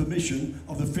have the permission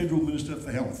of the Federal Minister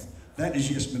for Health. That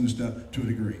is yes, Minister, to a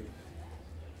degree.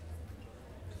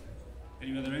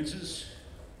 Any other answers?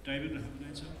 David, have an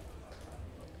answer?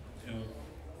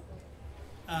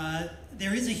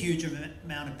 There is a huge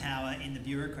amount of power in the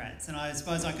bureaucrats, and I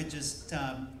suppose I could just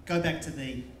go back to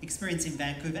the experience in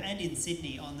Vancouver and in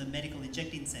Sydney on the medical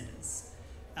injecting centres.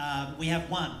 We have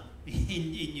one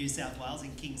in New South Wales,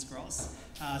 in King's Cross,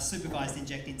 supervised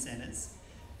injecting centres,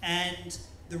 and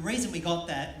the reason we got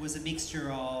that was a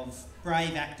mixture of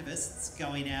brave activists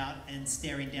going out and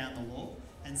staring down the law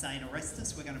and saying, arrest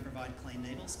us, we're going to provide clean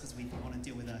needles because we want to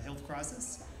deal with a health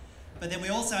crisis. But then we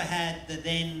also had the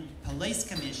then police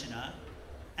commissioner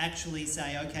actually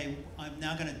say, okay, I'm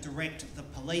now going to direct the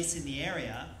police in the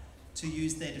area to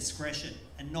use their discretion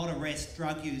and not arrest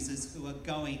drug users who are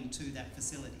going to that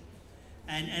facility.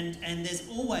 And there's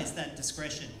always that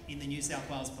discretion in the New South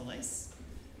Wales Police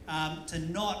to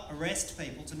not arrest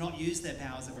people, to not use their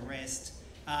powers of arrest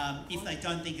if they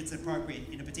don't think it's appropriate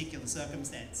in a particular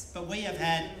circumstance. But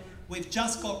we've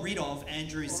just got rid of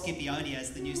Andrew Scipione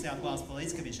as the New South Wales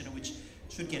Police Commissioner, which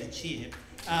should get a cheer,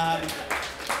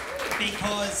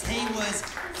 because he was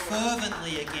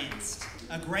fervently against,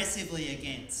 aggressively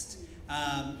against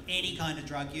any kind of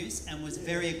drug use, and was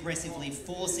very aggressively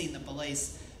forcing the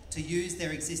police to use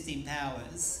their existing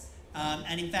powers.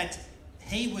 And in fact,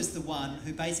 he was the one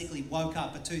who basically woke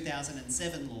up a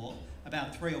 2007 law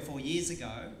about 3 or 4 years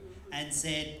ago and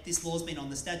said, this law's been on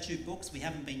the statute books, we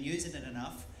haven't been using it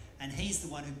enough, and he's the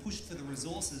one who pushed for the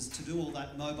resources to do all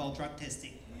that mobile drug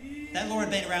testing. That law had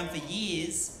been around for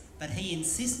years, but he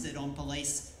insisted on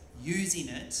police using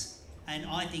it, and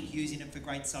I think using it for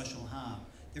great social harm.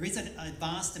 There is a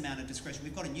vast amount of discretion.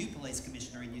 We've got a new police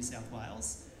commissioner in New South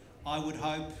Wales. I would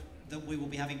hope that we will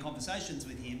be having conversations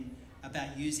with him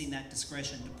about using that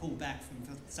discretion to pull back from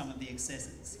some of the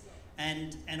excesses.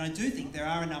 And I do think there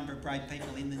are a number of brave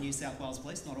people in the New South Wales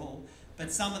Police, not all,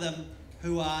 but some of them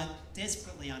who are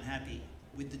desperately unhappy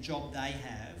with the job they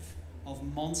have of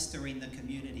monstering the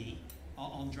community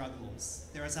on drug laws.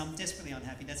 There are some desperately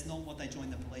unhappy. That's not what they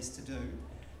joined the police to do.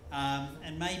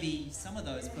 And maybe some of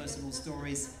those personal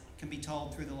stories can be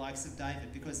told through the likes of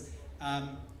David, because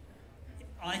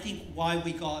I think why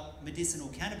we got medicinal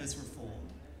cannabis reform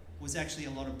was actually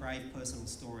a lot of brave personal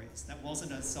stories. That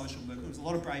wasn't a social movement, it was a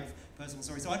lot of brave personal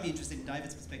stories. So I'd be interested in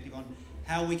David's perspective on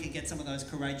how we can get some of those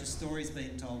courageous stories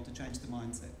being told to change the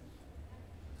mindset.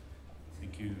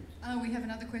 Thank you. We have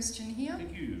another question here.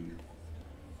 Thank you.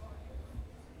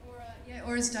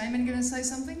 Or is Damon going to say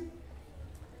something?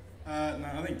 No,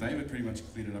 I think David pretty much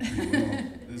cleared it up pretty well.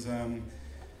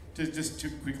 There's, just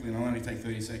too quickly, and I'll only take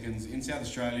 30 seconds. In South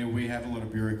Australia, we have a lot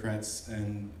of bureaucrats,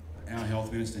 and our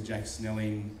Health Minister, Jack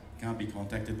Snelling, can't be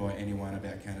contacted by anyone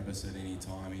about cannabis at any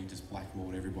time. He just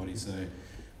blackballed everybody. So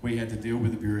we had to deal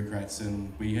with the bureaucrats,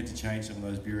 and we had to change some of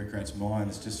those bureaucrats'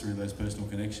 minds just through those personal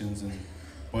connections. And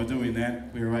by doing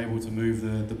that, we were able to move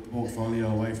the portfolio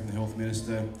away from the Health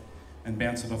Minister and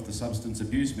bounce it off the Substance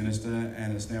Abuse Minister,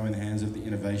 and it's now in the hands of the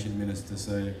Innovation Minister.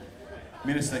 So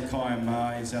Minister Kai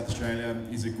Ma in South Australia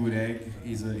is a good egg.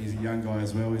 He's a young guy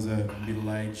as well. He's a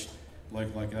middle-aged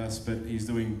bloke like us, but he's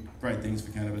doing great things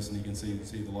for cannabis, and you can see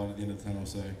the light at the end of the tunnel.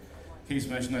 So keep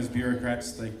smashing those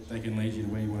bureaucrats. They can lead you to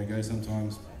where you want to go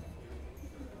sometimes.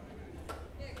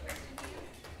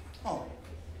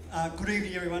 Good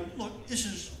evening, everyone. Look,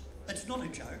 it's not a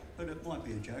joke, but it might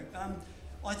be a joke.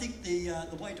 I think the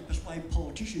way to persuade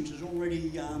politicians is already,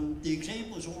 the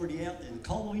example is already out there. The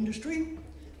coal industry,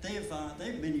 they've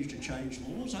managed to change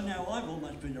laws. I know I've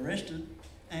almost been arrested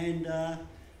and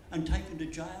taken to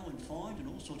jail and fined and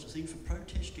all sorts of things for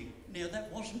protesting. Now,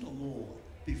 that wasn't a law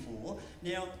before.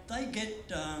 Now,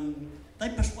 they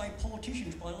persuade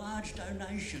politicians by large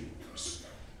donations.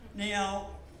 Now,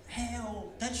 how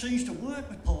that seems to work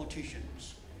with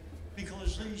politicians,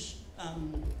 because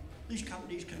these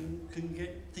companies can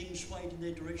get things swayed in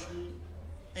their direction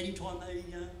anytime they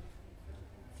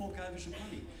fork over some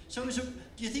money. So do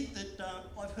you think that,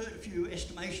 I've heard a few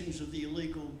estimations of the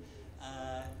illegal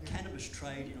cannabis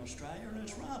trade in Australia, and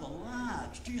it's rather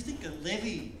large. Do you think a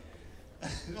levy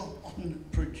on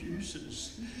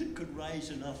producers could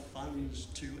raise enough funds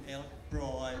to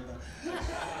outbribe?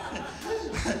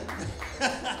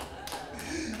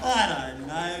 I don't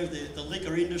know, the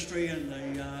liquor industry and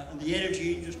the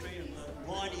energy industry and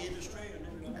the mining industry and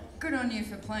everything. Good on you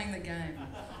for playing the game.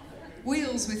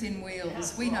 Wheels within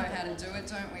wheels. We know how to do it,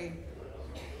 don't we?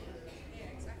 Yeah,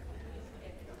 exactly.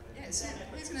 Yes.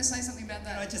 Who's going to say something about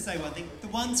that? Can I just say one thing? The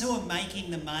ones who are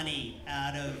making the money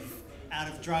out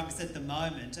of drugs at the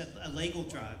moment, illegal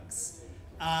drugs,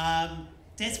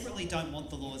 desperately don't want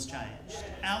the laws changed.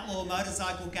 Outlaw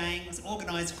motorcycle gangs,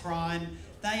 organised crime,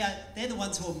 they're the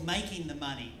ones who are making the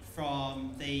money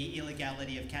from the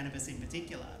illegality of cannabis in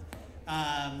particular.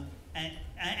 And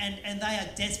they are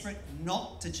desperate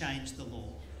not to change the law.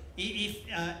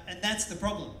 And that's the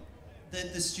problem.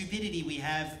 The stupidity we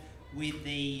have with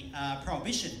the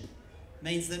prohibition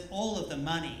means that all of the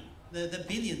money, the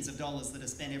billions of dollars that are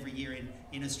spent every year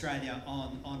in Australia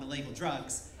on illegal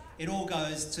drugs, it all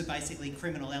goes to basically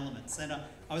criminal elements. And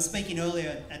I was speaking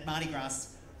earlier at MardiGrass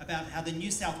about how the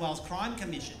New South Wales Crime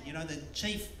Commission, the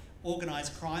chief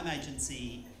organised crime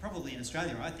agency, probably in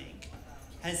Australia, I think,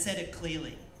 has said it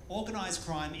clearly. Organised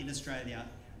crime in Australia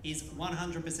is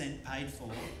 100% paid for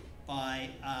by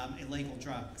illegal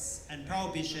drugs. And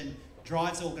prohibition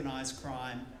drives organised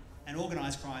crime, and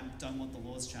organised crime don't want the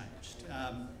laws changed.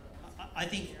 I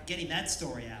think getting that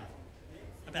story out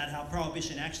about how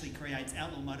prohibition actually creates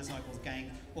outlaw motorcycles, gang,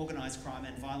 organised crime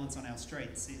and violence on our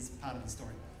streets is part of the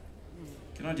story.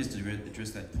 Can I just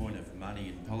address that point of money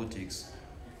in politics?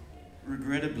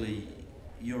 Regrettably,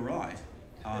 you're right.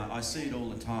 I see it all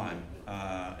the time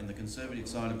in the conservative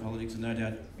side of politics, and no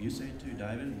doubt you see it too,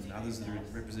 David, and others that are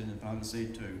represented in Parliament see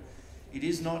it too. It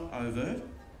is not overt,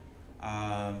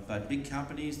 but big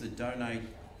companies that donate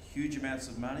huge amounts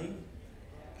of money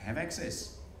have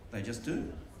access. They just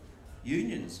do.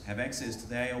 Unions have access to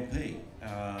the ALP.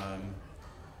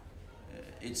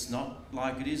 It's not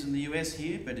like it is in the US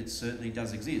here, but it certainly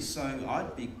does exist. So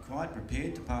I'd be quite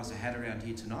prepared to pass a hat around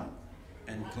here tonight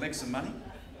and collect some money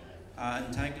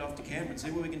and take it off to Canberra and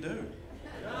see what we can do.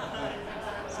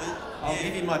 I'll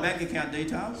give you my bank account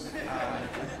details.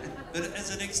 But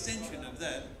as an extension of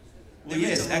that... Well,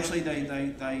 yes, actually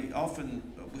they often...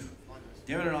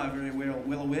 Derryn and I are very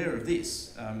well aware of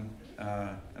this. And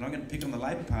I'm going to pick on the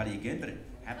Labor Party again, but it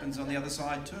happens on the other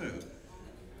side too.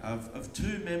 Of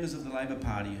two members of the Labor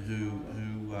Party who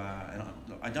and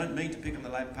I don't mean to pick on the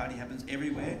Labor Party, happens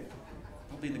everywhere,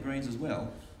 probably in the Greens as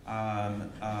well,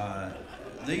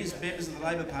 These members of the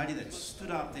Labor Party that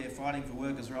stood up there fighting for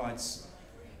workers' rights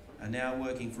are now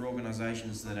working for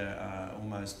organisations that are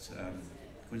almost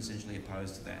quintessentially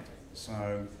opposed to that.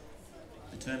 So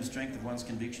the term strength of one's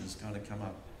convictions kind of come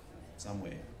up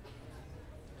somewhere.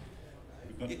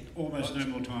 We've got almost no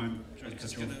more time. I'm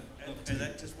just going to add to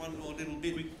that just one more little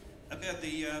bit about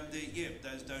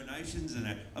those donations and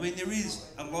that. I mean, there is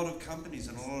a lot of companies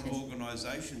and a lot of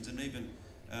organisations and even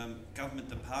government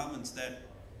departments that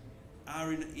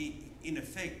are in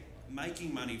effect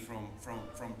making money from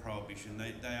prohibition.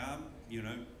 They are, you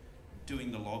know,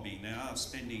 doing the lobbying. They are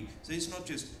spending. So it's not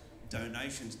just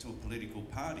donations to a political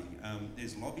party.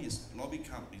 There's lobby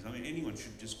companies. I mean, anyone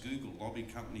should just Google lobby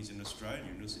companies in Australia,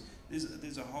 and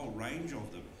there's a whole range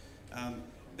of them.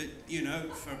 But you know,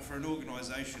 for an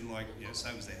organisation like, you know, say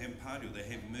it was the Hemp Party or the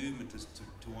Hemp Movement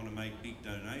to want to make big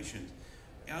donations,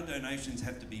 our donations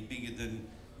have to be bigger than,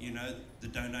 you know, the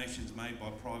donations made by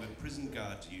private prison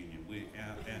guards union,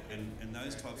 and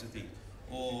those types of things.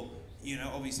 Or, you know,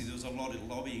 obviously there was a lot of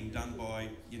lobbying done by,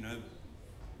 you know,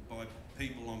 by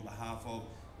people on behalf of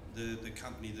the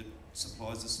company that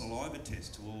supplies the saliva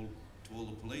test to all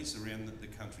the police around the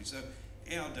country. So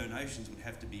our donations would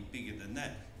have to be bigger than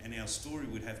that, and our story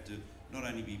would have to not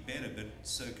only be better but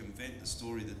circumvent the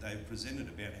story that they've presented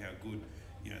about how good,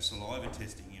 you know, saliva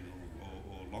testing is,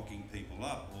 or locking people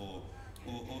up, or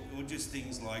just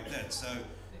things like that. So,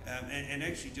 and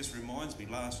actually just reminds me,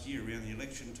 last year around the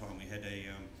election time we had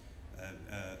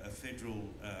a federal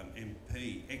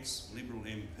MP, ex-Liberal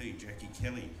MP, Jackie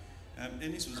Kelly,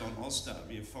 and this was on Austar,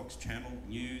 you know, Fox Channel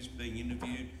News, being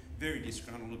interviewed, very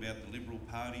disgruntled about the Liberal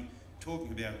Party,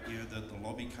 talking about, you know, the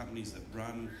lobby companies that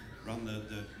run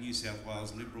the New South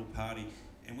Wales Liberal Party.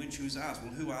 And when she was asked,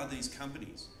 well, who are these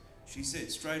companies? She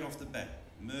said straight off the bat,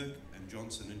 Merck and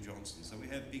Johnson & Johnson. So we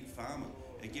have Big Pharma.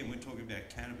 Again, we're talking about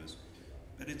cannabis,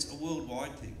 but it's a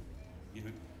worldwide thing. You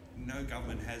know, no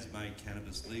government has made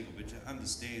cannabis legal, but to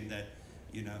understand that,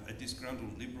 you know, a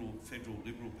disgruntled federal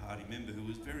Liberal Party member who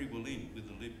was very well in with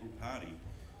the Liberal Party,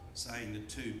 saying that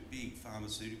two big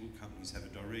pharmaceutical companies have a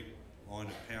direct line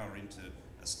of power into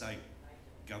a state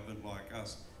government like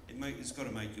us, it's got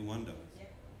to make you wonder.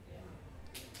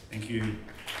 Thank you.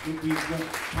 Look, we've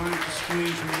got time to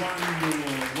squeeze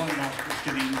one last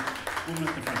question in. Woman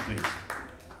at the front, please.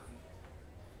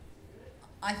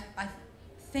 I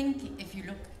think if you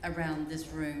look around this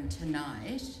room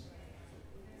tonight,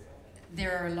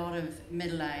 there are a lot of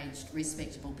middle-aged,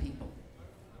 respectable people.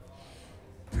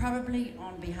 Probably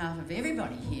on behalf of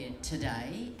everybody here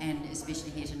today, and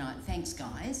especially here tonight, thanks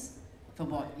guys for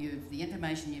the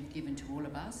information you've given to all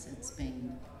of us. It's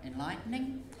been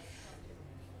enlightening.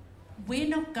 We're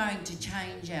not going to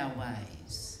change our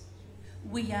ways.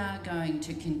 We are going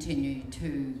to continue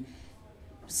to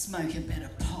smoke a better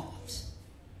pot.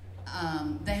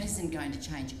 That isn't going to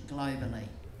change globally.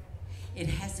 It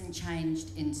hasn't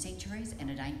changed in centuries, and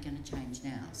it ain't going to change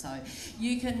now. So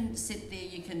you can sit there,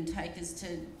 you can take us to,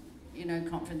 you know,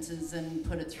 conferences and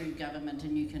put it through government,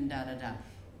 and you can da-da-da.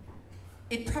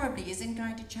 It probably isn't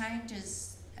going to change,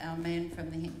 as our man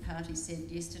from the Hemp Party said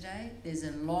yesterday. There's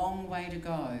a long way to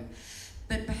go.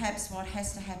 But perhaps what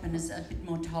has to happen is a bit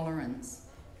more tolerance.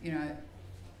 You know,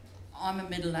 I'm a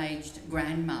middle-aged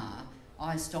grandma.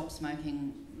 I stopped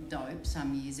smoking dope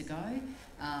some years ago.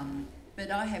 But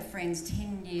I have friends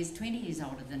 10 years, 20 years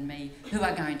older than me who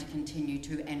are going to continue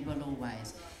to, and will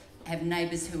always. Have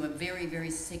neighbours who are very,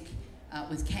 very sick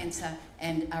with cancer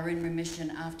and are in remission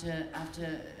after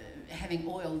having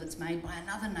oil that's made by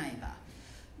another neighbour.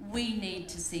 We need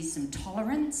to see some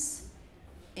tolerance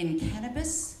in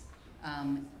cannabis,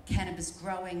 cannabis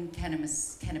growing,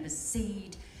 cannabis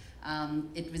seed.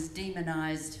 It was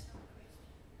demonised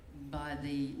by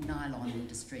the nylon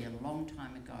industry a long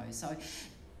time ago. So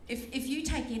if you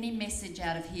take any message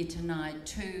out of here tonight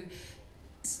to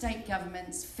state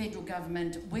governments, federal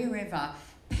government, wherever,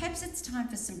 perhaps it's time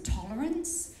for some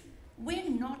tolerance. We're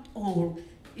not all,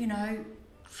 you know,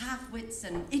 half-wits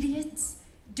and idiots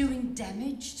doing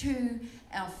damage to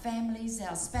our families,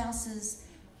 our spouses,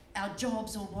 our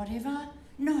jobs or whatever.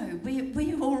 No,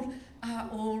 we all are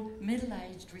all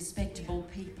middle-aged, respectable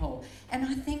people. And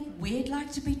I think we'd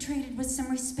like to be treated with some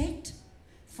respect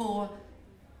for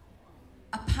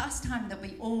a pastime that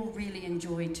we all really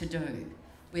enjoy to do,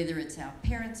 whether it's our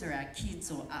parents or our kids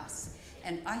or us.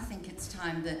 And I think it's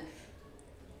time that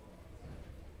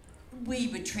we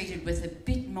were treated with a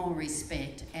bit more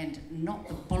respect and not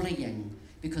the bullying,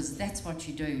 because that's what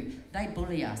you do. They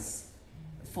bully us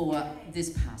for this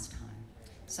pastime.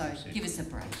 So give us a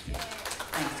break.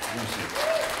 Thanks.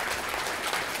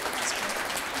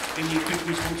 Any quick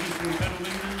responses from the panel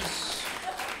members?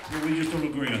 Well, we just all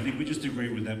agree. I think we just agree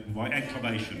with that by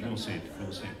acclamation. Well said,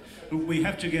 well said. But we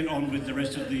have to get on with the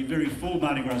rest of the very full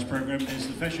MardiGrass program. There's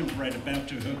the fashion parade about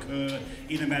to occur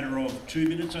in a matter of 2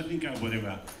 minutes, I think, or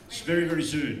whatever. It's very, very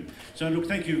soon. So, look,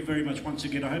 thank you very much once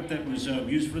again. I hope that was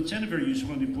useful. It sounded very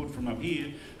useful and important from up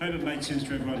here. I hope it made sense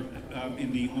to everyone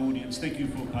in the audience. Thank you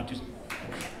for participating.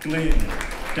 Glenn,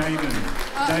 Damon,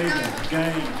 David,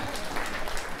 Gabe,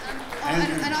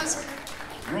 Andrew, and I was...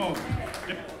 Rob,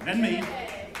 and me.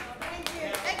 Thank you.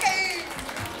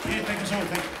 Yeah, thank you so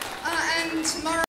much. And tomorrow